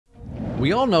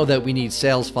We all know that we need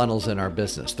sales funnels in our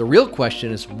business. The real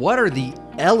question is, what are the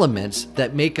elements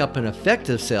that make up an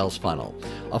effective sales funnel?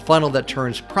 A funnel that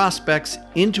turns prospects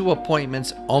into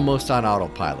appointments almost on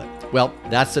autopilot. Well,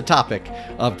 that's the topic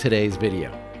of today's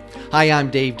video. Hi,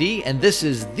 I'm Dave D, and this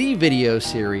is the video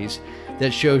series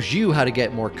that shows you how to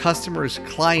get more customers,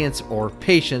 clients, or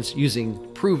patients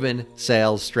using proven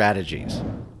sales strategies.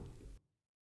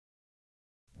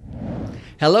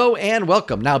 Hello and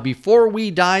welcome. Now, before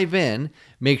we dive in,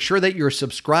 make sure that you're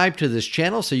subscribed to this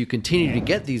channel so you continue to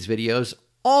get these videos.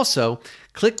 Also,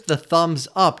 click the thumbs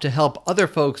up to help other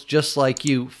folks just like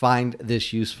you find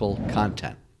this useful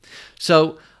content.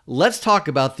 So let's talk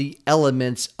about the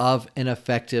elements of an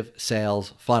effective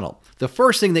sales funnel. The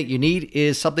first thing that you need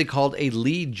is something called a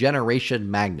lead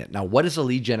generation magnet. Now, what is a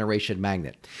lead generation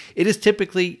magnet? It is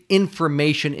typically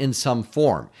information in some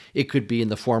form. It could be in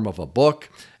the form of a book,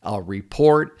 a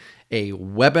report, a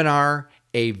webinar,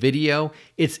 a video.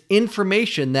 It's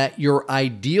information that your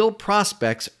ideal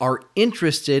prospects are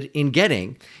interested in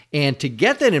getting. And to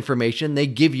get that information, they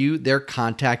give you their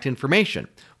contact information,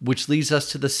 which leads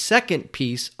us to the second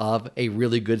piece of a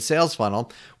really good sales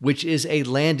funnel, which is a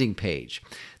landing page.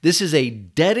 This is a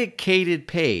dedicated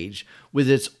page with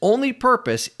its only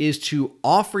purpose is to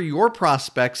offer your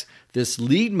prospects this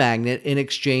lead magnet in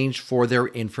exchange for their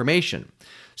information.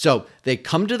 So they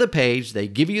come to the page, they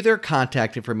give you their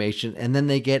contact information, and then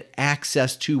they get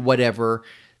access to whatever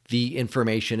the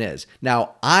information is.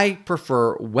 Now, I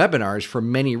prefer webinars for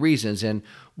many reasons, and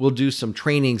we'll do some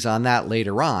trainings on that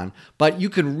later on, but you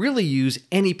can really use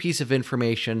any piece of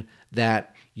information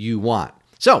that you want.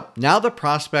 So now the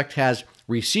prospect has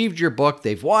received your book,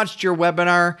 they've watched your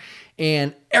webinar,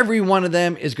 and every one of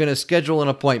them is going to schedule an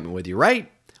appointment with you,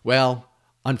 right? Well,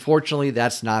 unfortunately,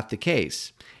 that's not the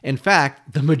case. In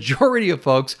fact, the majority of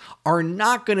folks are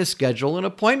not going to schedule an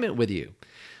appointment with you.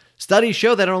 Studies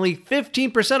show that only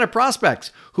 15% of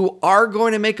prospects who are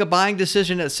going to make a buying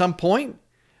decision at some point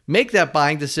make that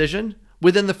buying decision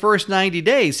within the first 90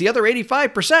 days. The other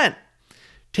 85%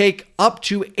 take up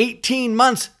to 18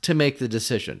 months to make the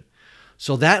decision.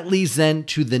 So that leads then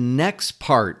to the next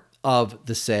part of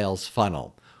the sales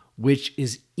funnel, which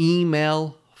is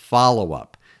email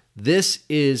follow-up. This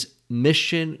is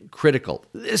mission critical.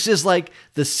 This is like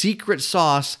the secret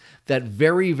sauce that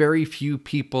very, very few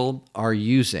people are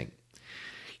using.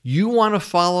 You want to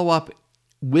follow up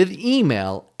with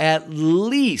email at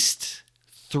least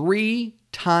 3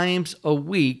 times a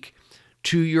week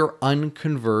to your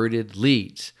unconverted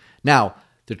leads. Now,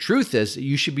 the truth is that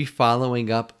you should be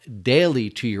following up daily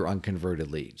to your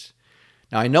unconverted leads.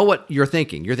 Now, I know what you're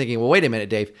thinking. You're thinking, well, wait a minute,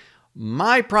 Dave.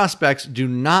 My prospects do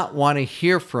not want to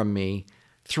hear from me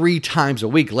 3 times a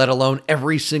week, let alone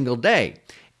every single day.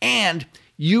 And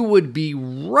you would be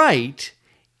right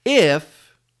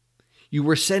if you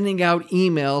were sending out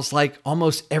emails like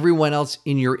almost everyone else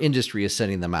in your industry is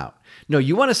sending them out. No,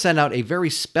 you want to send out a very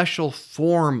special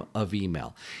form of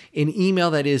email, an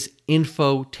email that is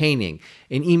infotaining,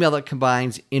 an email that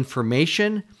combines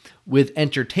information with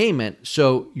entertainment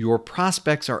so your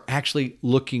prospects are actually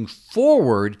looking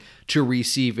forward to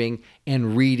receiving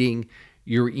and reading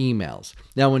your emails.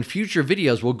 Now, in future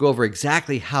videos, we'll go over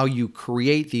exactly how you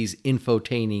create these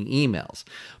infotaining emails.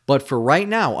 But for right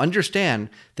now, understand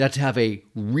that to have a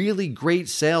really great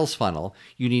sales funnel,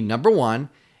 you need, number one,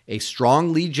 a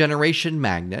strong lead generation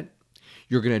magnet.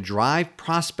 You're going to drive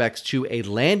prospects to a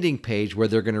landing page where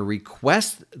they're going to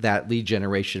request that lead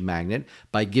generation magnet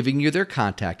by giving you their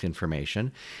contact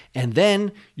information. And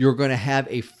then you're going to have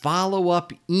a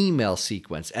follow-up email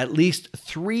sequence at least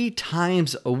 3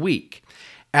 times a week.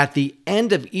 At the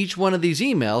end of each one of these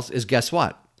emails is, guess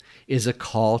what? Is a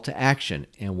call to action.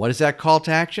 And what is that call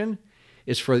to action?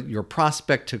 It's for your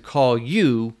prospect to call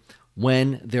you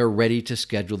when they're ready to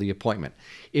schedule the appointment.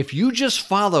 If you just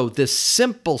follow this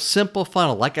simple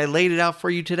funnel like I laid it out for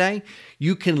you today,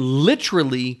 you can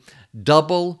literally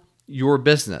double your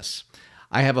business.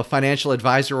 I have a financial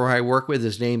advisor who I work with.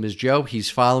 His name is Joe. He's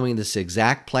following this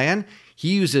exact plan.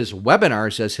 He uses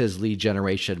webinars as his lead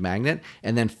generation magnet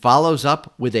and then follows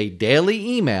up with a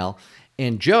daily email.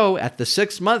 And Joe, at the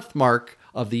 6-month mark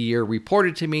of the year,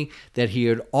 reported to me that he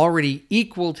had already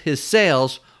equaled his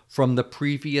sales from the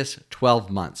previous 12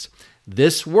 months.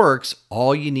 This works.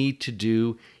 All you need to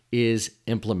do is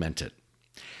implement it.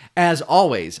 As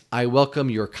always, I welcome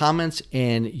your comments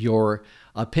and your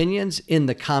opinions in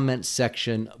the comments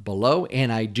section below,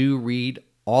 and I do read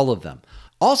all of them.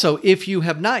 Also, if you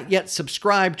have not yet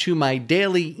subscribed to my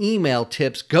daily email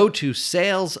tips, go to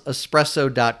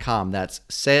salesespresso.com. That's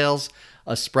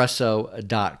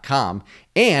salesespresso.com,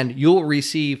 and you'll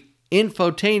receive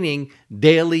infotaining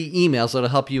daily emails that'll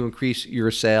help you increase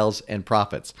your sales and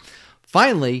profits.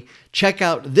 Finally, check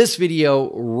out this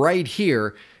video right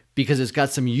here because it's got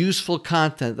some useful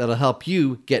content that'll help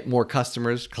you get more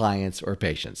customers, clients, or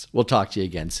patients. We'll talk to you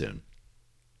again soon.